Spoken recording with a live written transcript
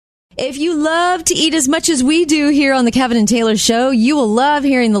If you love to eat as much as we do here on the Kevin and Taylor Show, you will love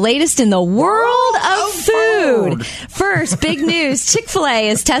hearing the latest in the world of food. First, big news. Chick-fil-A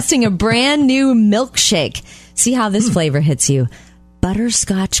is testing a brand new milkshake. See how this flavor hits you.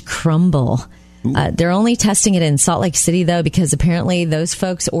 Butterscotch crumble. They're only testing it in Salt Lake City, though, because apparently those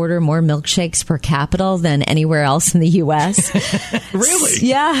folks order more milkshakes per capita than anywhere else in the U.S. Really?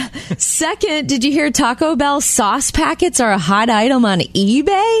 Yeah. Second, did you hear Taco Bell sauce packets are a hot item on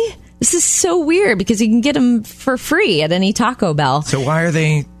eBay? This is so weird because you can get them for free at any Taco Bell. So why are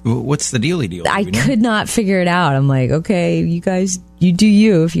they... What's the deal? I could not figure it out. I'm like, okay, you guys, you do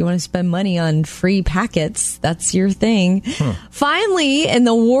you. If you want to spend money on free packets, that's your thing. Finally, in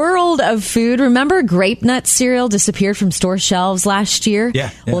the world of food, remember grape nut cereal disappeared from store shelves last year?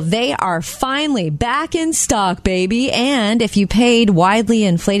 Yeah. Well, they are finally back in stock, baby. And if you paid widely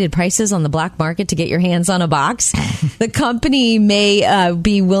inflated prices on the black market to get your hands on a box, the company may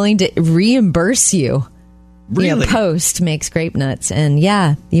be willing to reimburse you. Really? You know, Post makes grape nuts, and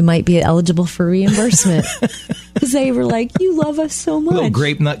yeah, you might be eligible for reimbursement because they were like, "You love us so much, little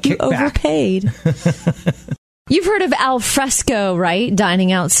grape nut kickback. You overpaid." You've heard of al fresco, right?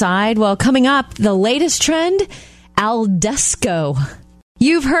 Dining outside. Well, coming up, the latest trend: al desco.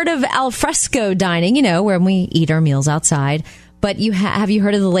 You've heard of al fresco dining, you know, where we eat our meals outside. But have you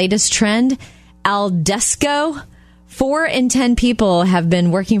heard of the latest trend: al desco? 4 in 10 people have been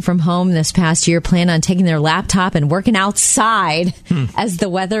working from home this past year, plan on taking their laptop and working outside as the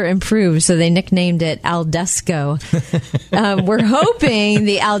weather improves. So they nicknamed it Al Desco. We're hoping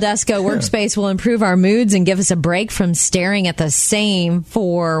the Al Desco workspace will improve our moods and give us a break from staring at the same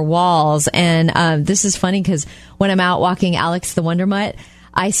 4 walls. And this is funny because when I'm out walking Alex the Wonder Mutt,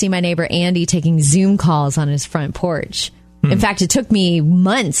 I see my neighbor Andy taking Zoom calls on his front porch. In fact, it took me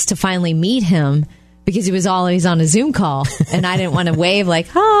months to finally meet him, because he was always on a Zoom call, and I didn't want to wave like,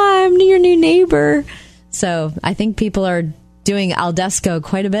 "Hi, I'm your new neighbor." So I think people are doing al desco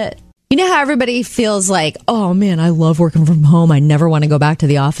quite a bit. You know how everybody feels like, "Oh man, I love working from home. I never want to go back to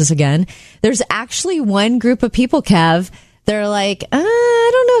the office again." There's actually one group of people, Kev, they're like,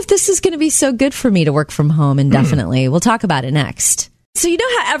 "I don't know if this is going to be so good for me to work from home indefinitely." We'll talk about it next. So you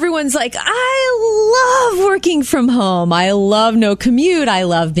know how everyone's like, I love working from home. I love no commute. I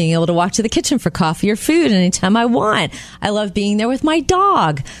love being able to walk to the kitchen for coffee or food anytime I want. I love being there with my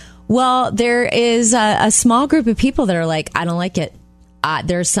dog. Well, there is a small group of people that are like, I don't like it.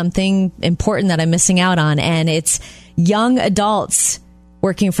 There's something important that I'm missing out on. And it's young adults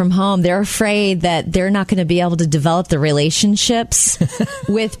working from home. They're afraid that they're not going to be able to develop the relationships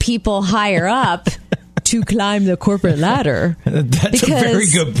with people higher up to climb the corporate ladder. That's a very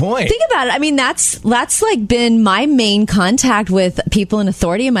good point. Think about it. I mean, that's like been my main contact with people in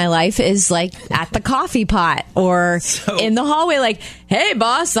authority in my life is like at the coffee pot or in the hallway. Like, hey,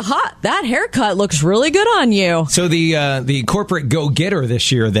 boss, that haircut looks really good on you. So the corporate go-getter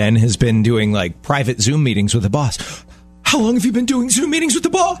this year then has been doing like private Zoom meetings with the boss. How long have you been doing Zoom meetings with the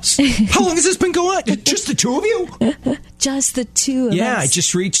boss? How long has this been going on? Just the two of you? Just the two of us. Yeah, I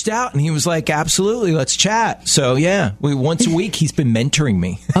just reached out and he was like, absolutely, let's chat. So yeah, once a week he's been mentoring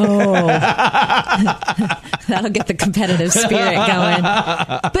me. Oh, that'll get the competitive spirit going.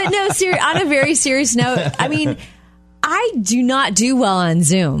 But no, on a very serious note, I mean, I do not do well on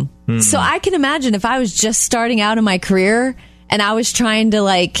Zoom. So I can imagine if I was just starting out in my career and I was trying to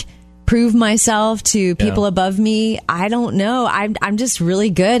like prove myself to people above me. I don't know. I'm just really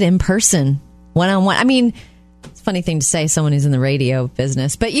good in person, one-on-one. I mean, it's a funny thing to say, someone who's in the radio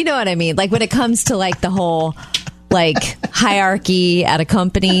business, but you know what I mean? Like when it comes to like the whole like hierarchy at a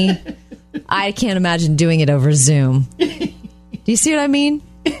company, I can't imagine doing it over Zoom. Do you see what I mean?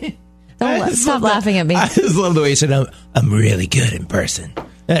 Stop laughing at me. I just love the way you said, I'm really good in person.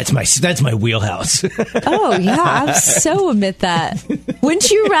 That's my wheelhouse. Oh, yeah. I so admit that.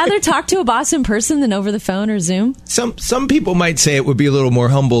 Wouldn't you rather talk to a boss in person than over the phone or Zoom? Some people might say it would be a little more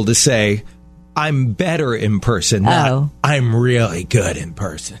humble to say, I'm better in person. Not, I'm really good in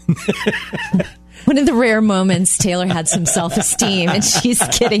person. One of the rare moments Taylor had some self-esteem, and she's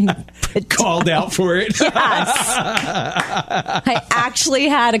getting called out for it. Yes. I actually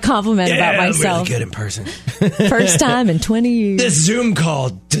had a compliment about myself. I'm really good in person. First time in 20 years. This Zoom call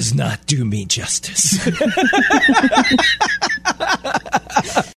does not do me justice.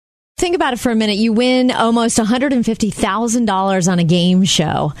 think about it for a minute. You win almost $150,000 on a game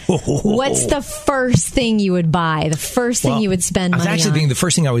show. What's the first thing you would buy? The first thing you would spend money on? I was actually thinking the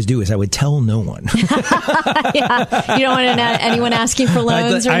first thing I would do is I would tell no one. Yeah. You don't want anyone asking for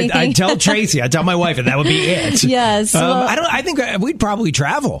loans or anything? I'd tell Tracy. I'd tell my wife, and that would be it. Yes. I think we'd probably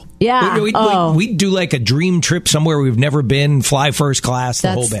travel. Yeah. We'd do like a dream trip somewhere we've never been, fly first class,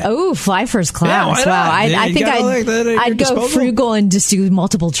 the whole bit. Oh, fly first class. Yeah, wow. I think I'd go disposal. frugal and just do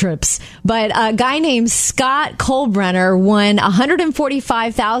multiple trips. But a guy named Scott Kolbrenner won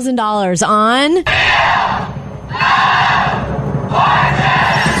 $145,000 on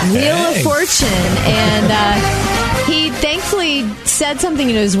Wheel of Fortune. And he thankfully said something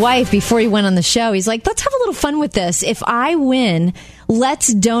to his wife before he went on the show. He's like, let's have a little fun with this. If I win,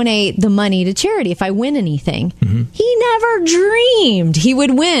 let's donate the money to charity if I win anything. Mm-hmm. He never dreamed he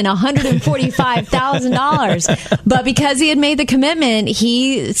would win $145,000. But because he had made the commitment,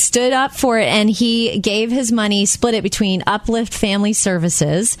 he stood up for it, and he gave his money, split it between Uplift Family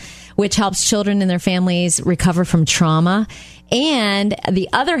Services, which helps children and their families recover from trauma, and the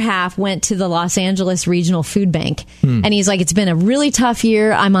other half went to the Los Angeles Regional Food Bank. And he's like, it's been a really tough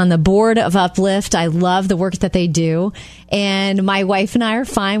year. I'm on the board of Uplift. I love the work that they do. And my wife and I are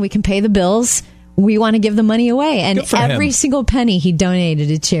fine. We can pay the bills. We want to give the money away. And every single penny he donated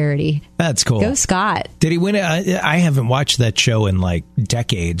to charity. That's cool. Go Scott. Did he win it? I haven't watched that show in like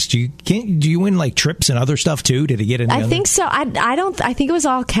decades. Do you win like trips and other stuff too? Did he get any? I think so. I think it was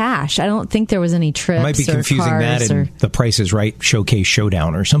all cash. I don't think there was any trips. I might be confusing that and The Price is Right Showcase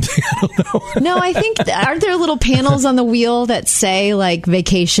Showdown or something. I don't know. No, I think aren't there little panels on the wheel that say like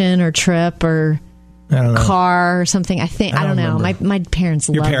vacation or trip or car or something? I don't know. My parents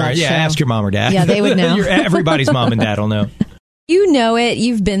love that show. Yeah, ask your mom or dad. Yeah, they would know. Everybody's mom and dad will know. You know it.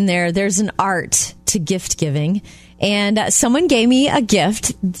 You've been there. There's an art to gift giving. And someone gave me a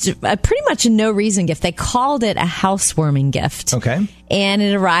gift, pretty much a no-reason gift. They called it a housewarming gift. Okay. And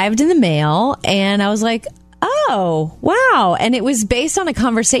it arrived in the mail, and I was like, oh, wow. And it was based on a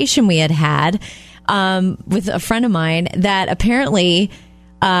conversation we had with a friend of mine that apparently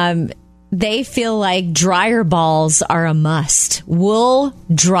they feel like dryer balls are a must. Wool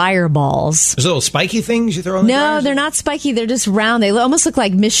dryer balls. Those little spiky things you throw on the dryers? No, they're not spiky. They're just round. They almost look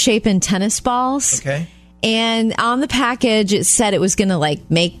like misshapen tennis balls. Okay. And on the package, it said it was going to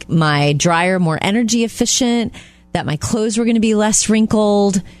like make my dryer more energy efficient, that my clothes were going to be less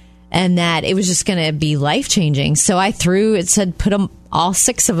wrinkled, and that it was just going to be life-changing. So it said put them, all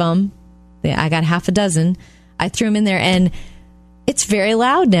 6 of them. I got half a dozen. I threw them in there, and it's very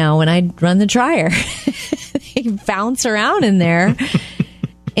loud now when I run the dryer. They bounce around in there.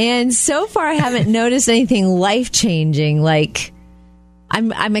 And so far, I haven't noticed anything life-changing. Like,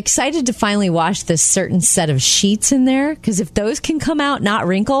 I'm excited to finally wash this certain set of sheets in there, because if those can come out not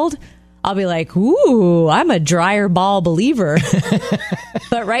wrinkled, I'll be like, ooh, I'm a dryer ball believer.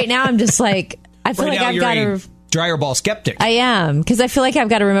 But right now, I'm just like, I feel like I've got to... dryer ball skeptic. I am, because I feel like I've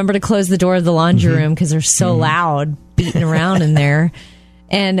got to remember to close the door of the laundry room because they're so loud beating around in there.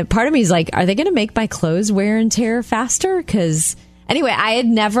 And part of me is like, are they going to make my clothes wear and tear faster? Because anyway, I had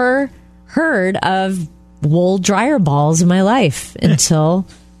never heard of wool dryer balls in my life until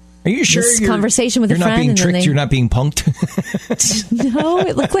Are you sure this conversation with a friend. You're not being tricked. You're not being punked. No,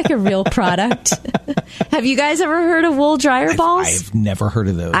 it looked like a real product. Have you guys ever heard of wool dryer balls? I've never heard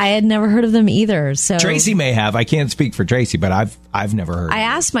of those. I had never heard of them either. So Tracy may have. I can't speak for Tracy, but I've never heard. I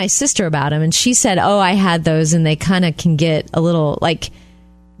asked my sister about them, and she said, "Oh, I had those, and they kind of can get a little like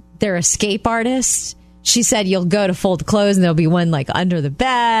they're escape artists." She said you'll go to fold the clothes and there'll be one like under the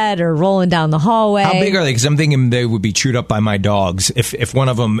bed or rolling down the hallway. How big are they? Because I'm thinking they would be chewed up by my dogs. If one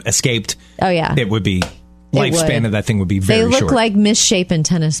of them escaped, oh yeah, it would be lifespan of that thing would be very short. They look like misshapen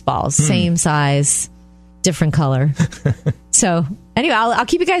tennis balls, same size, different color. So anyway, I'll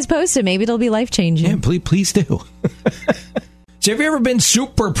keep you guys posted. Maybe it'll be life changing. Yeah, please do. So have you ever been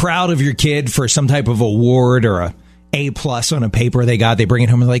super proud of your kid for some type of award or A+ on a paper they got? They bring it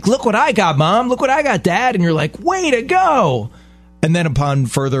home and like, look what I got, Mom. Look what I got, Dad. And you're like, way to go. And then upon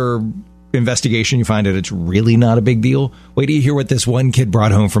further investigation, you find out it's really not a big deal. Wait till you hear what this one kid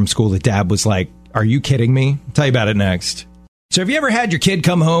brought home from school that Dad was like, are you kidding me? I'll tell you about it next. So have you ever had your kid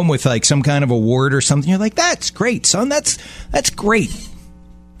come home with like some kind of award or something? You're like, that's great, son. That's great.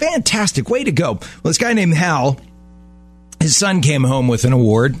 Fantastic. Way to go. Well, this guy named Hal, his son came home with an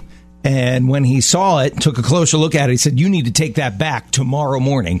award. And when he saw it, took a closer look at it, he said, you need to take that back tomorrow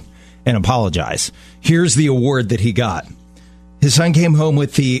morning and apologize. Here's the award that he got. His son came home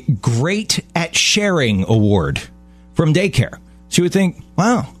with the Great at Sharing Award from daycare. So you would think,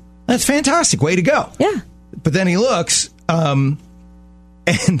 wow, that's fantastic. Way to go. Yeah. But then he looks, and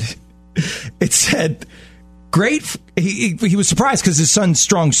It said, great. He was surprised because his son's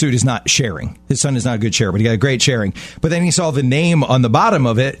strong suit is not sharing. His son is not a good sharer, but he got a great sharing. But then he saw the name on the bottom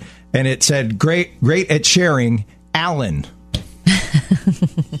of it, and it said, great at sharing, Alan.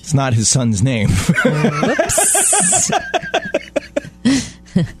 It's not his son's name. Whoops.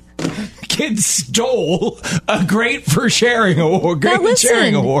 Kid stole a great for sharing award. Great Now listen,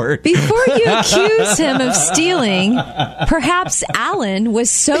 sharing award. Before you accuse him of stealing, perhaps Alan was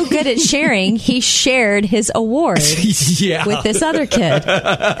so good at sharing, he shared his award with this other kid.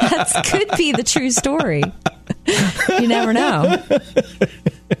 That could be the true story. You never know.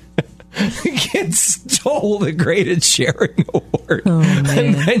 The kid stole the Great at Sharing award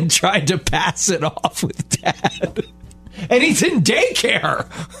and then tried to pass it off with Dad. And he's in daycare.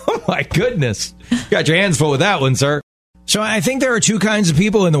 Oh, my goodness. Got your hands full with that one, sir. So I think there are two kinds of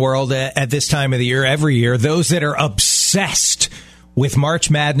people in the world at this time of the year, every year. Those that are obsessed with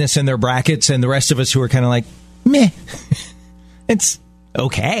March Madness and their brackets, and the rest of us who are kind of like, meh. It's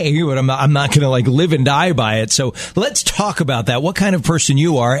okay, but I'm not going to like live and die by it. So let's talk about that. What kind of person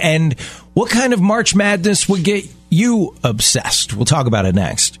you are and what kind of March Madness would get you obsessed. We'll talk about it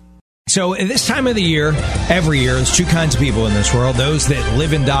next. So at this time of the year, every year, there's two kinds of people in this world. Those that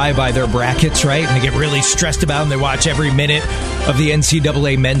live and die by their brackets, right? And they get really stressed about them. They watch every minute of the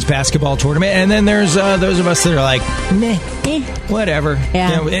NCAA men's basketball tournament. And then there's those of us that are like, meh, whatever.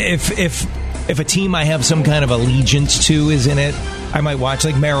 Yeah. You know, if a team I have some kind of allegiance to is in it, I might watch.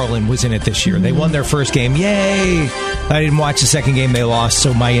 Like Maryland was in it this year. They won their first game. Yay! I didn't watch the second game. They lost,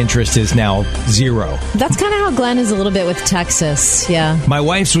 so my interest is now zero. That's kind of how Glenn is a little bit with Texas. Yeah. My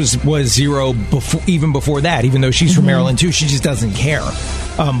wife's was zero even before that, even though she's from Maryland too. She just doesn't care.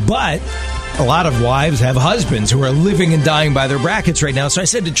 But a lot of wives have husbands who are living and dying by their brackets right now. So I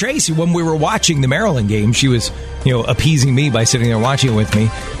said to Tracy when we were watching the Maryland game, she was, appeasing me by sitting there watching it with me.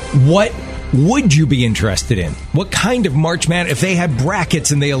 What would you be interested in? What kind of March Madness? If they had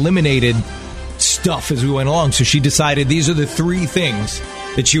brackets and they eliminated stuff as we went along. So she decided these are the three things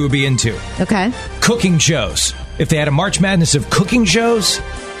that she would be into. Okay. Cooking shows. If they had a March Madness of cooking shows,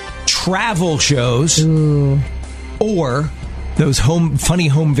 travel shows, or those funny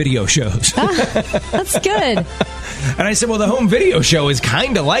home video shows. That's good. And I said, well, the home video show is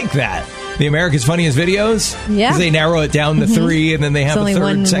kind of like that. The America's Funniest Videos. Yeah. Because they narrow it down to three, and then they have a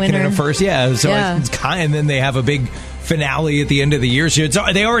third, second, and a first. Yeah. So it's kind, and then they have a big finale at the end of the year. So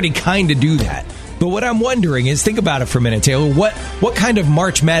they already kind of do that. But what I'm wondering is, think about it for a minute, Taylor. What kind of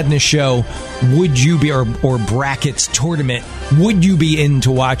March Madness show would you be, or brackets tournament would you be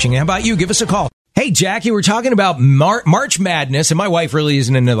into watching? How about you? Give us a call. Hey, Jackie, we're talking about March Madness, and my wife really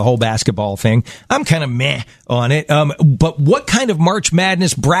isn't into the whole basketball thing. I'm kind of meh on it. But what kind of March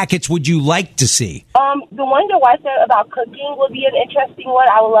Madness brackets would you like to see? The one your wife said about cooking would be an interesting one.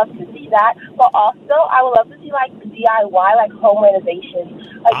 I would love to see that. But also, I would love to see, like, DIY, like home renovations.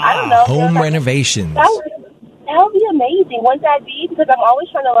 Like, I don't know. Home renovations. That would be amazing. Wouldn't that be? Because I'm always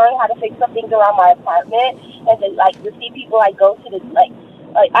trying to learn how to fix some things around my apartment, and to see people, like, go to the, like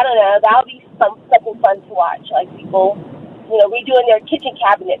I don't know, that would be something fun to watch, like people, redoing their kitchen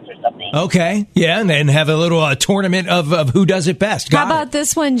cabinets or something. Okay, yeah, and then have a little tournament of who does it best. How about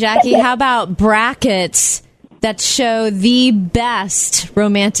this one, Jackie? How about brackets that show the best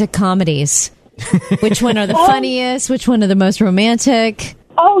romantic comedies? Which one are the funniest? Which one are the most romantic?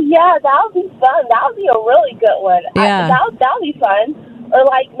 Oh, yeah, that would be fun. That would be a really good one. Yeah. That would be fun. Or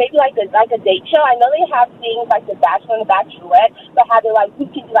maybe like a date show. I know they have things like The Bachelor and The Bachelorette, but have they who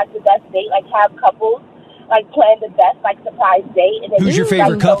can do the best date? Like have couples plan the best surprise date. And then who's your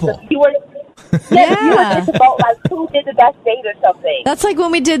favorite couple? You were to vote who did the best date or something. That's like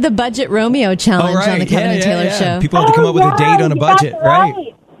when we did the Budget Romeo challenge on the Kevin and Taylor show. People have to come up with a date on a budget,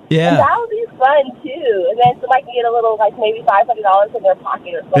 right? Yeah. And that would be fun too. And then somebody can get a little maybe $500 in their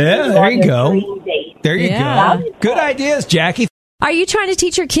pocket or something. Yeah, there you go. There you go. Good ideas, Jackie. Are you trying to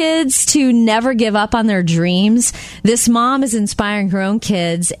teach your kids to never give up on their dreams? This mom is inspiring her own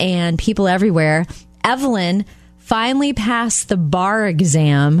kids and people everywhere. Evelyn finally passed the bar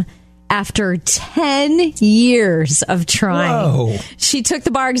exam after 10 years of trying. Whoa. She took the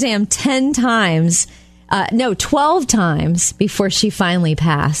bar exam 12 times before she finally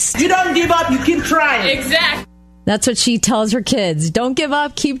passed. You don't give up, you keep trying. Exactly. That's what she tells her kids. Don't give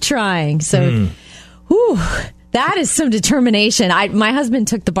up, keep trying. So, that is some determination. My husband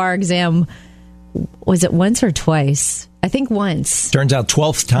took the bar exam, was it once or twice? I think once. Turns out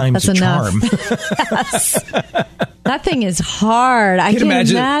 12th time's a charm. Yes. That thing is hard. I can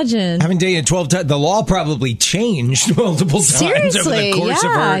imagine. Having dated 12 times, the law probably changed multiple times over the course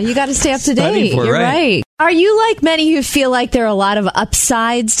of her. You got to stay up to date. You're right. Are you like many who feel like there are a lot of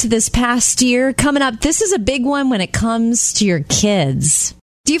upsides to this past year? Coming up, this is a big one when it comes to your kids.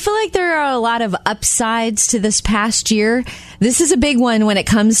 Do you feel like there are a lot of upsides to this past year? This is a big one when it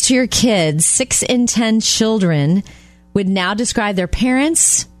comes to your kids. 6 in 10 children would now describe their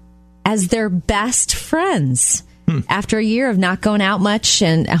parents as their best friends. After a year of not going out much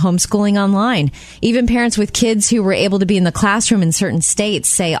and homeschooling online. Even parents with kids who were able to be in the classroom in certain states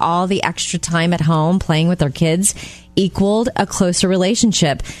say all the extra time at home playing with their kids equaled a closer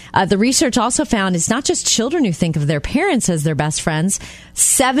relationship. The research also found it's not just children who think of their parents as their best friends.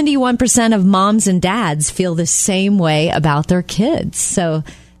 71% of moms and dads feel the same way about their kids. So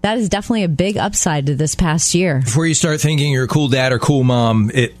that is definitely a big upside to this past year. Before you start thinking you're a cool dad or cool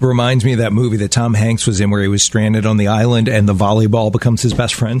mom, it reminds me of that movie that Tom Hanks was in where he was stranded on the island and the volleyball becomes his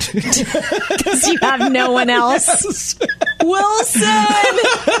best friend. Because you have no one else. Wilson!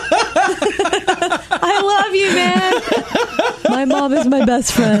 I love you, man. My mom is my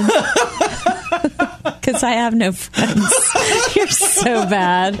best friend. Because I have no friends. You're so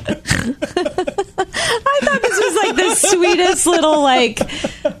bad. I thought this was like the sweetest little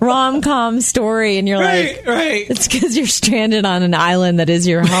rom-com story, and you're right. It's because you're stranded on an island that is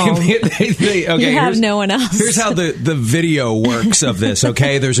your home. Okay, you have no one else. Here's how the video works of this,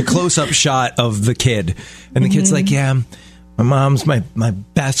 okay? There's a close-up shot of the kid, and the kid's like, yeah, my mom's my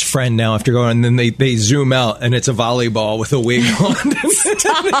best friend now after going, and then they zoom out, and it's a volleyball with a wig on.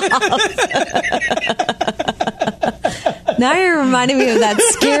 Now you're reminding me of that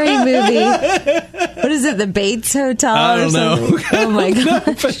scary movie. What is it, the Bates Hotel? I don't know. Oh, my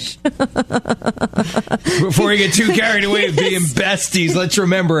gosh. Before we get too carried away with being besties, let's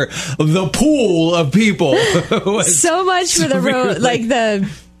remember the pool of people. So much for the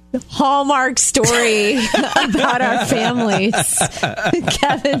Hallmark story about our families.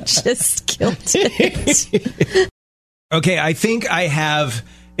 Kevin just killed it. Okay, I think I have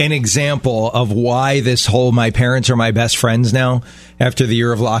an example of why this whole my parents are my best friends now after the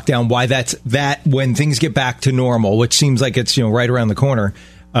year of lockdown, why that when things get back to normal, which seems like it's right around the corner,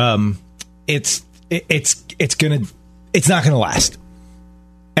 it's not gonna last.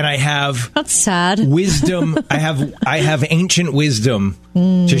 And I have that's sad wisdom. I have ancient wisdom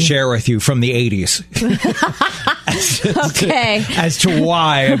to share with you from the 80s. as to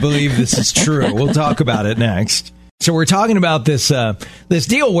why I believe this is true. We'll talk about it next. So we're talking about this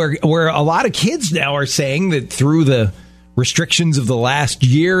deal where a lot of kids now are saying that through the restrictions of the last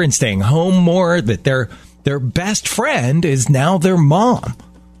year and staying home more, that their best friend is now their mom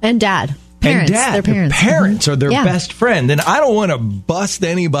and dad. Parents, their parents. Their parents are their best friend. And I don't want to bust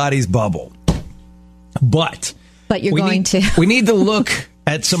anybody's bubble. But you're going to. We need to look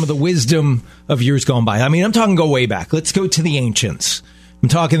at some of the wisdom of years gone by. I mean, I'm talking go way back. Let's go to the ancients. I'm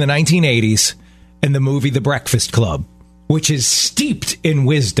talking the 1980s and the movie The Breakfast Club, which is steeped in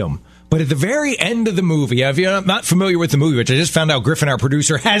wisdom. But at the very end of the movie, if you're not familiar with the movie, which I just found out Griffin, our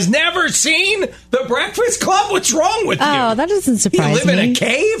producer, has never seen The Breakfast Club. What's wrong with you? Oh, that doesn't surprise me. You live in a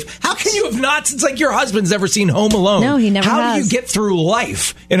cave? How can you have not? It's like your husband's never seen Home Alone. No, he never has. How do you get through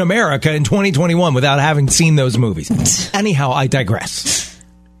life in America in 2021 without having seen those movies? Anyhow, I digress.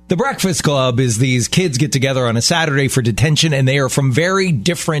 The Breakfast Club is these kids get together on a Saturday for detention, and they are from very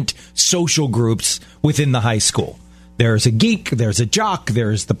different social groups within the high school. There's a geek, there's a jock,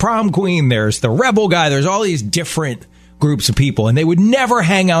 there's the prom queen, there's the rebel guy, there's all these different groups of people, and they would never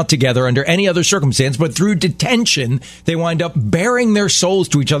hang out together under any other circumstance, but through detention, they wind up bearing their souls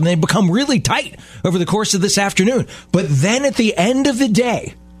to each other, and they become really tight over the course of this afternoon. But then at the end of the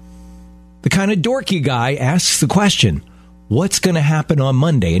day, the kind of dorky guy asks the question, what's going to happen on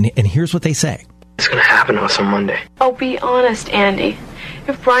Monday? And here's what they say. What's going to happen to us on Monday? Oh, be honest, Andy.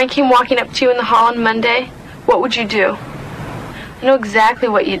 If Brian came walking up to you in the hall on Monday, what would you do? I know exactly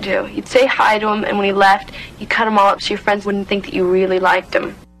what you'd do. You'd say hi to him, and when he left, you'd cut him all up so your friends wouldn't think that you really liked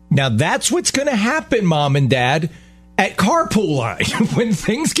him. Now, that's what's going to happen, Mom and Dad, at Carpool Line. When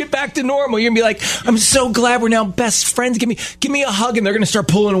things get back to normal, you're going to be like, I'm so glad we're now best friends. Give me a hug, and they're going to start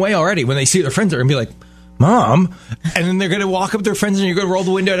pulling away already. When they see their friends, they're going to be like, Mom. And then they're going to walk up to their friends, and you're going to roll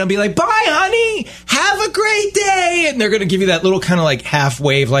the window, and I'll be like, bye, honey. Have a great day. And they're going to give you that little kind of like half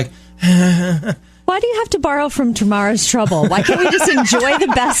wave, like, why do you have to borrow from tomorrow's trouble? Why can't we just enjoy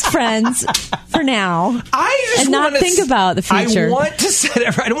the best friends for now and not think about the future? I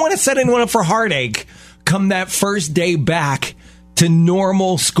don't want to set anyone up for heartache come that first day back to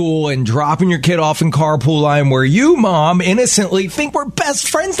normal school and dropping your kid off in Carpool Line where you, Mom, innocently think we're best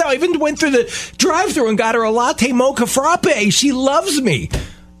friends now. I even went through the drive-thru and got her a latte mocha frappe. She loves me.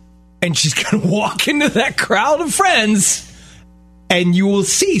 And she's going to walk into that crowd of friends and you will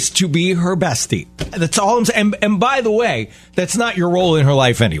cease to be her bestie. That's all I'm saying. And by the way, that's not your role in her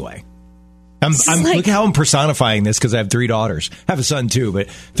life anyway. Look how I'm personifying this because I have 3 daughters. I have a son too, but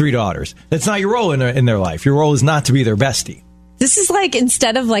 3 daughters. That's not your role in their life. Your role is not to be their bestie. This is like,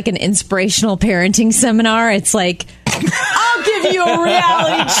 instead of like an inspirational parenting seminar, it's like, I'll give you a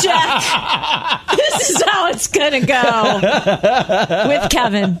reality check. This is how it's going to go with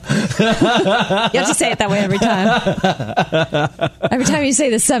Kevin. You have to say it that way every time. Every time you say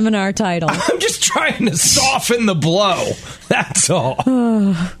the seminar title. I'm just trying to soften the blow. That's all.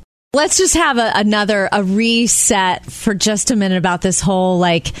 Let's just have a reset for just a minute about this whole,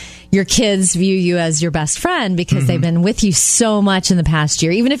 like, your kids view you as your best friend because they've been with you so much in the past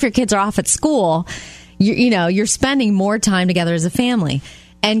year. Even if your kids are off at school, you're spending more time together as a family.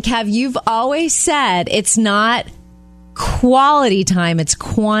 And Kev, you've always said it's not quality time, it's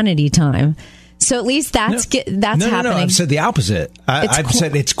quantity time. So at least that's happening. No, I've said the opposite. I've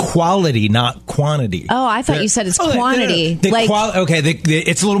said it's quality, not quantity. Oh, I thought you said it's quantity.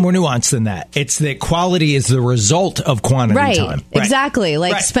 It's a little more nuanced than that. It's that quality is the result of quantity time. Right, exactly.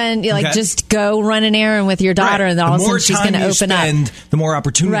 Just go run an errand with your daughter, and then all of a sudden she's going to open up. The more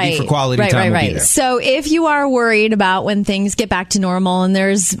opportunity for quality time will be there. So if you are worried about when things get back to normal and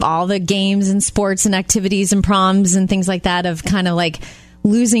there's all the games and sports and activities and proms and things like that of kind of like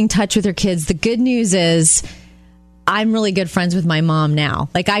losing touch with her kids, the good news is I'm really good friends with my mom now.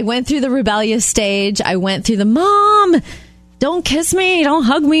 Like, I went through the rebellious stage. I went through the mom, don't kiss me, don't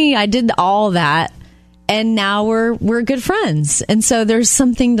hug me. I did all that. And now we're good friends. And so there's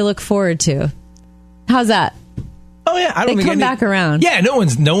something to look forward to. How's that? Oh yeah, I don't think come back around. Yeah, no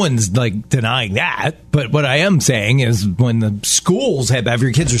one's like denying that. But what I am saying is when the schools have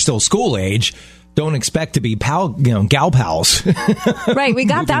your kids are still school age, don't expect to be gal pals. Right, we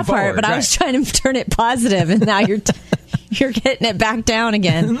got that part, but I was trying to turn it positive, and now you're getting it back down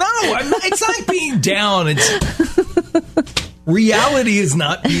again. No, it's not being down. It's reality is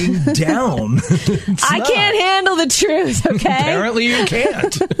not being down. I can't handle the truth. Okay, apparently you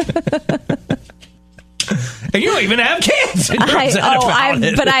can't. And you don't even have kids.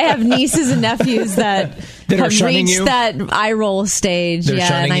 But I have nieces and nephews that have reached that eye roll stage. And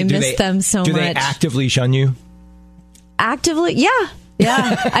I miss them so much. Do they actively shun you? Actively? Yeah.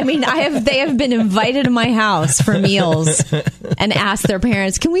 I mean, they have been invited to my house for meals and asked their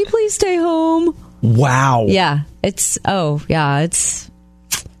parents, "Can we please stay home?" Wow. Yeah.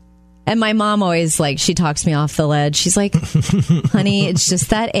 And my mom always, she talks me off the ledge. She's like, honey, it's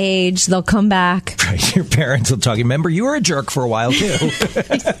just that age. They'll come back. Right, your parents will talk. Remember, you were a jerk for a while, too.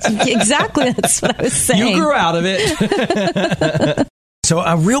 Exactly. That's what I was saying. You grew out of it.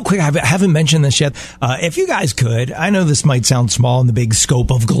 So real quick, I haven't mentioned this yet. If you guys could, I know this might sound small in the big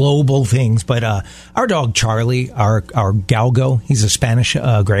scope of global things, but our dog Charlie, our Galgo, he's a Spanish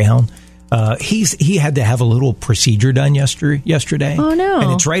greyhound. He had to have a little procedure done yesterday. Oh no!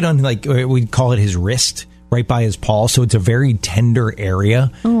 And it's right on we'd call it his wrist, right by his paw. So it's a very tender area.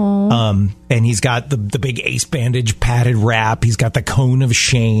 Aww. And he's got the big ace bandage padded wrap. He's got the cone of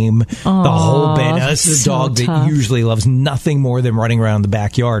shame. Aww, the whole bit. Now, this is a dog that usually loves nothing more than running around the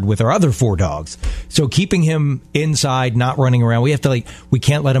backyard with our other 4 dogs. So keeping him inside, not running around, we have to we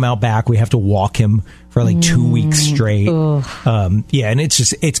can't let him out back. We have to walk him for 2 weeks straight. And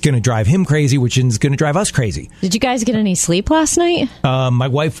it's going to drive him crazy, which is going to drive us crazy. Did you guys get any sleep last night? My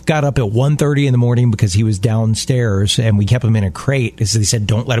wife got up at 1:30 in the morning because he was downstairs, and we kept him in a crate. So they said,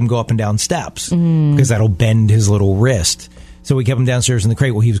 don't let him go up and down steps because that'll bend his little wrist. So we kept him downstairs in the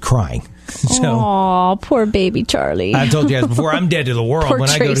crate while he was crying. Oh, poor baby Charlie. I've told you guys before, I'm dead to the world when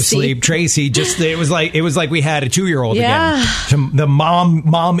Tracy. I go to sleep. Tracy, it was like we had a 2-year-old again. The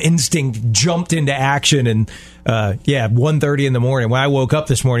mom instinct jumped into action, and 1:30 in the morning. When I woke up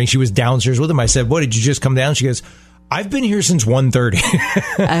this morning, she was downstairs with him. I said, "What, did you just come down?" She goes, "I've been here since 1:30.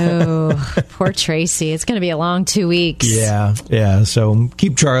 Oh, poor Tracy. It's going to be a long 2 weeks. Yeah. So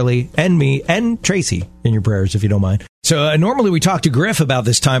keep Charlie and me and Tracy in your prayers, if you don't mind. So normally we talk to Griff about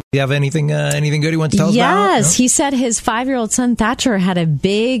this time. Do you have anything good he wants to tell us about? Yes. No? He said his 5-year-old son, Thatcher, had a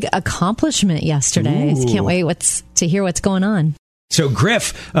big accomplishment yesterday. Ooh. Can't wait to hear what's going on. So,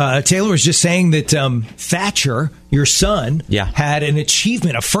 Griff, Taylor was just saying that Thatcher, your son, had an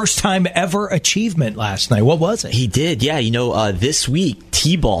achievement, a first-time ever achievement last night. What was it? He did, yeah. This week,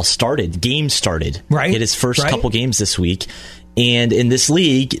 T-ball started. Games started. Right. He had his first couple games this week. And in this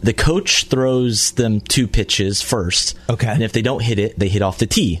league, the coach throws them 2 pitches first. Okay. And if they don't hit it, they hit off the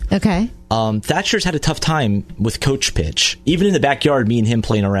tee. Okay. Thatcher's had a tough time with coach pitch. Even in the backyard, me and him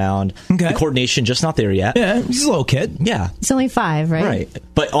playing around. Okay. The coordination just not there yet. Yeah, he's a little kid. Yeah. He's only 5, right? Right.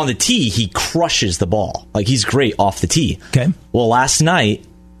 But on the tee, he crushes the ball. Like, he's great off the tee. Okay. Well, last night,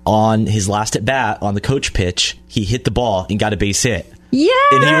 on his last at bat on the coach pitch, he hit the ball and got a base hit. Yeah!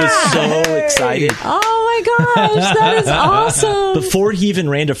 And he was so excited. Oh my gosh, that is awesome. Before he even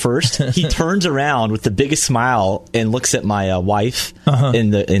ran to first, he turns around with the biggest smile and looks at my wife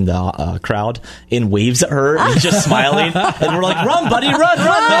in the crowd and waves at her. And he's just smiling. And we're like, run, buddy, run.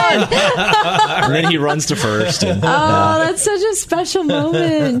 And then he runs to first. And, that's such a special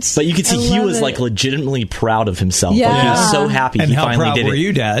moment. But you could see he was like legitimately proud of himself. Yeah. Like, he was so happy And he how finally proud did were it.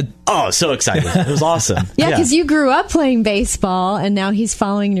 you, Dad? Oh, so excited. It was awesome. Yeah, because you grew up playing baseball, and now he's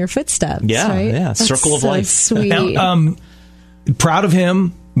following in your footsteps. Yeah, right? yeah. That's Circle of so life. Sweet. Now, proud of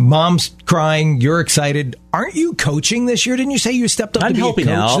him. Mom's crying. You're excited. Aren't you coaching this year? Didn't you say you stepped up to be a coach this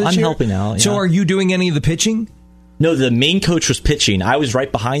year? Helping out. Yeah. So are you doing any of the pitching? No, the main coach was pitching. I was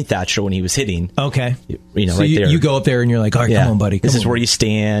right behind Thatcher when he was hitting. Okay. So right there. You go up there and you're like, all right, come on, buddy. This is where you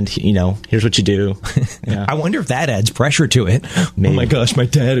stand. Here's what you do. Yeah. I wonder if that adds pressure to it. Maybe. Oh my gosh, my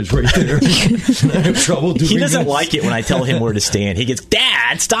dad is right there. I have trouble doing He doesn't this. like it when I tell him where to stand. He gets,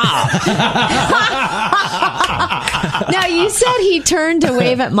 Dad, stop. Now, you said he turned to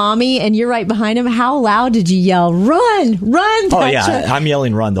wave at Mommy, and you're right behind him. How loud did you yell, run, Thatcher? Oh, yeah. I'm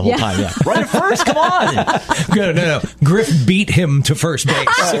yelling run the whole time. Yeah. Run at first. Come on. No. Griff beat him to first base.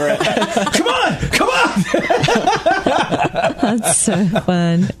 Come on. That's so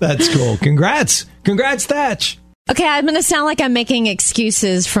fun. That's cool. Congrats, Thatch. Okay, I'm going to sound like I'm making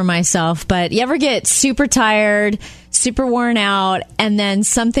excuses for myself, but you ever get super tired, super worn out, and then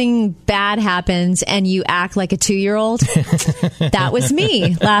something bad happens and you act like a 2-year-old? That was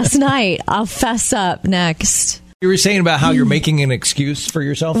me last night. I'll fess up next. You were saying about how you're making an excuse for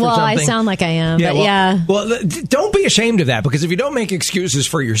yourself or something? Well, I sound like I am, but yeah. Well, don't be ashamed of that, because if you don't make excuses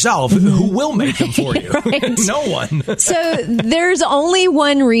for yourself, who will make them for you? Right. No one. So there's only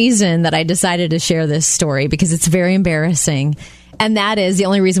one reason that I decided to share this story, because it's very embarrassing. And that is the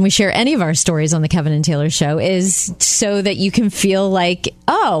only reason we share any of our stories on the Kevin and Taylor Show, is so that you can feel like,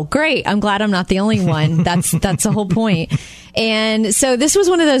 oh, great, I'm glad I'm not the only one. That's the whole point. And so this was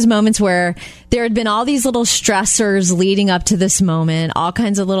one of those moments where there had been all these little stressors leading up to this moment, all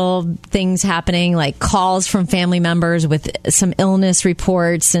kinds of little things happening, like calls from family members with some illness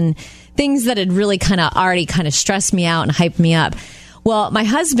reports and things that had really already stressed me out and hyped me up. Well, my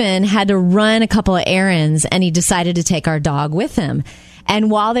husband had to run a couple of errands, and he decided to take our dog with him.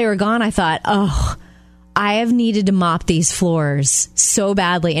 And while they were gone, I thought, I have needed to mop these floors so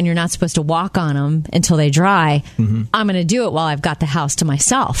badly, and you're not supposed to walk on them until they dry. Mm-hmm. I'm going to do it while I've got the house to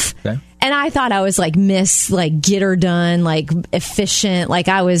myself. Okay. And I thought I was get her done, efficient.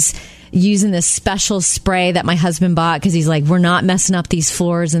 I was using this special spray that my husband bought, because he's like, we're not messing up these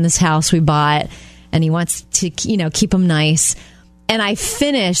floors in this house we bought. And he wants to, keep them nice. And I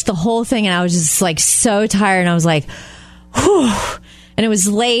finished the whole thing, and I was just so tired, and I was like, whew. And it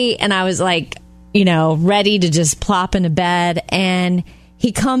was late, and I was ready to just plop into bed. And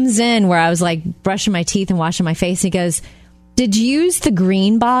he comes in where I was brushing my teeth and washing my face. He goes, did you use the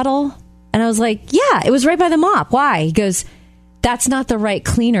green bottle? And I was like, yeah, it was right by the mop. Why? He goes, that's not the right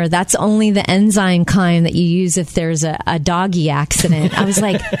cleaner. That's only the enzyme kind that you use if there's a doggy accident. I was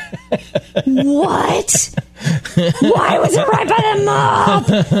like, what? Why was it right by the mop?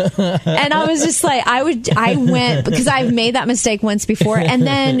 And I was just I went, because I've made that mistake once before. And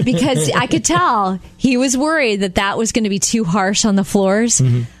then because I could tell he was worried that was going to be too harsh on the floors.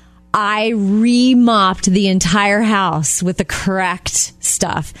 Mm-hmm. I re-mopped the entire house with the correct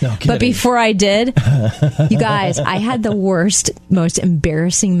stuff. No kidding. But before I did, you guys, I had the worst, most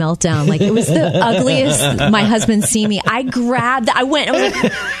embarrassing meltdown. It was the ugliest my husband seen me. I went, I was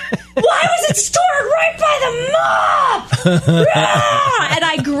like, why was it stored right by the mop? And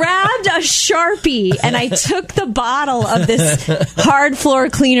I grabbed a Sharpie, and I took the bottle of this hard floor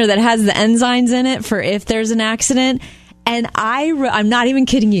cleaner that has the enzymes in it for if there's an accident. And I'm not even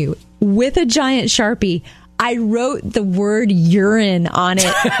kidding you, with a giant Sharpie, I wrote the word urine on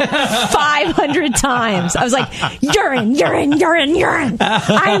it 500 times. I was like, urine. I'm never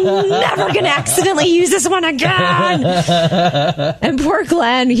going to accidentally use this one again. And poor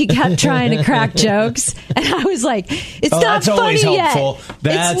Glenn, he kept trying to crack jokes. And I was like, it's not funny yet.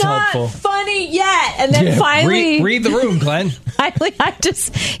 That's it's not helpful. funny yet. And then finally... Read the room, Glenn.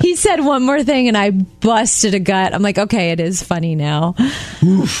 He said one more thing, and I busted a gut. I'm like, okay, it is funny now.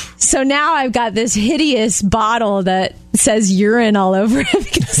 Oof. So now I've got this hideous bottle that says urine all over him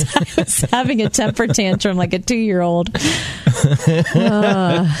because I was having a temper tantrum like a 2-year-old.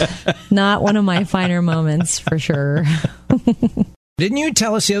 Not one of my finer moments, for sure. Didn't you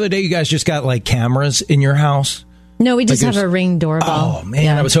tell us the other day you guys just got like cameras in your house? No, we just have a Ring doorbell. Oh,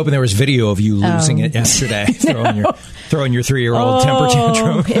 man. I was hoping there was video of you losing it yesterday, throwing your 3-year-old temper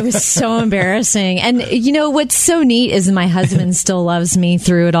tantrum. It was so embarrassing. And you know, what's so neat is my husband still loves me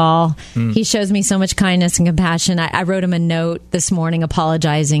through it all. He shows me so much kindness and compassion. I wrote him a note this morning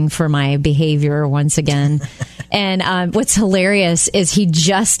apologizing for my behavior once again. And what's hilarious is he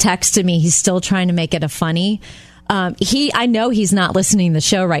just texted me. He's still trying to make it a funny. I know he's not listening to the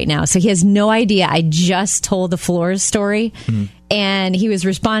show right now, so he has no idea. I just told the floors story, and he was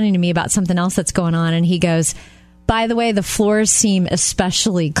responding to me about something else that's going on, and he goes, by the way, the floors seem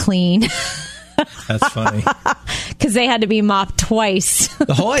especially clean. That's funny. Because they had to be mopped twice.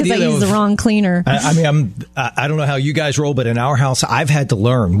 The whole idea, I used the wrong cleaner. I don't know how you guys roll, but in our house, I've had to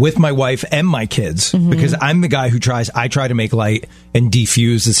learn with my wife and my kids because I'm the guy who I try to make light and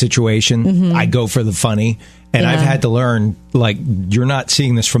defuse the situation. I go for the funny. And I've had to learn, like, you're not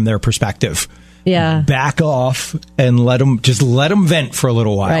seeing this from their perspective. Yeah. Back off and let them vent for a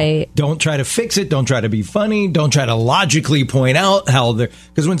little while. Right. Don't try to fix it. Don't try to be funny. Don't try to logically point out how they're...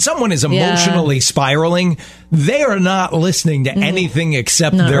 Because when someone is emotionally spiraling, they are not listening to anything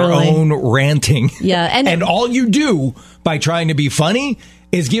except their own ranting. Yeah. And all you do by trying to be funny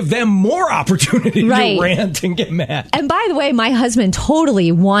is give them more opportunity to rant and get mad. And by the way, my husband totally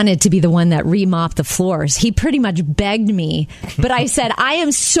wanted to be the one that remopped the floors. He pretty much begged me. But I said, I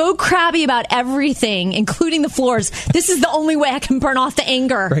am so crabby about everything, including the floors. This is the only way I can burn off the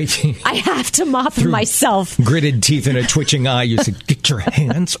anger. Right. I have to mop them myself. Gritted teeth and a twitching eye, you said, get your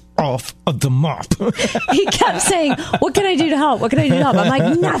hands off of the mop. He kept saying, what can I do to help? What can I do to help? I'm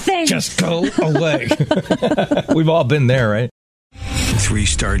like, nothing. Just go away. We've all been there, right?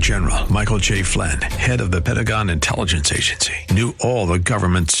 3-star General Michael J. Flynn, head of the Pentagon Intelligence Agency, knew all the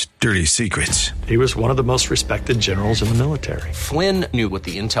government's dirty secrets. He was one of the most respected generals in the military. Flynn knew what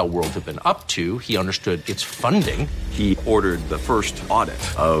the intel world had been up to. He understood its funding. He ordered the first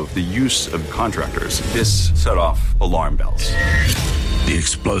audit of the use of contractors. This set off alarm bells. The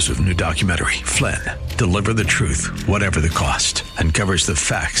explosive new documentary, Flynn, Deliver the Truth, Whatever the Cost, uncovers the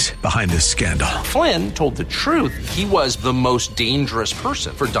facts behind this scandal. Flynn told the truth. He was the most dangerous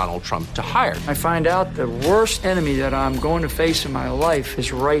person for Donald Trump to hire. I find out the worst enemy that I'm going to face in my life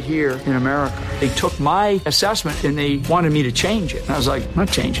is right here in America. They took my assessment and they wanted me to change it. And I was like, I'm not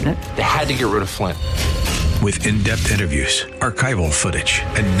changing it. They had to get rid of Flynn. With in-depth interviews, archival footage,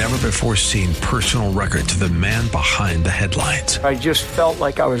 and never-before-seen personal records of the man behind the headlines. I just felt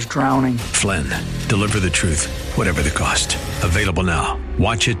like I was drowning. Flynn, Deliver the Truth, Whatever the Cost. Available now.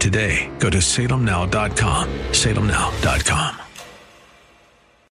 Watch it today. Go to salemnow.com. salemnow.com.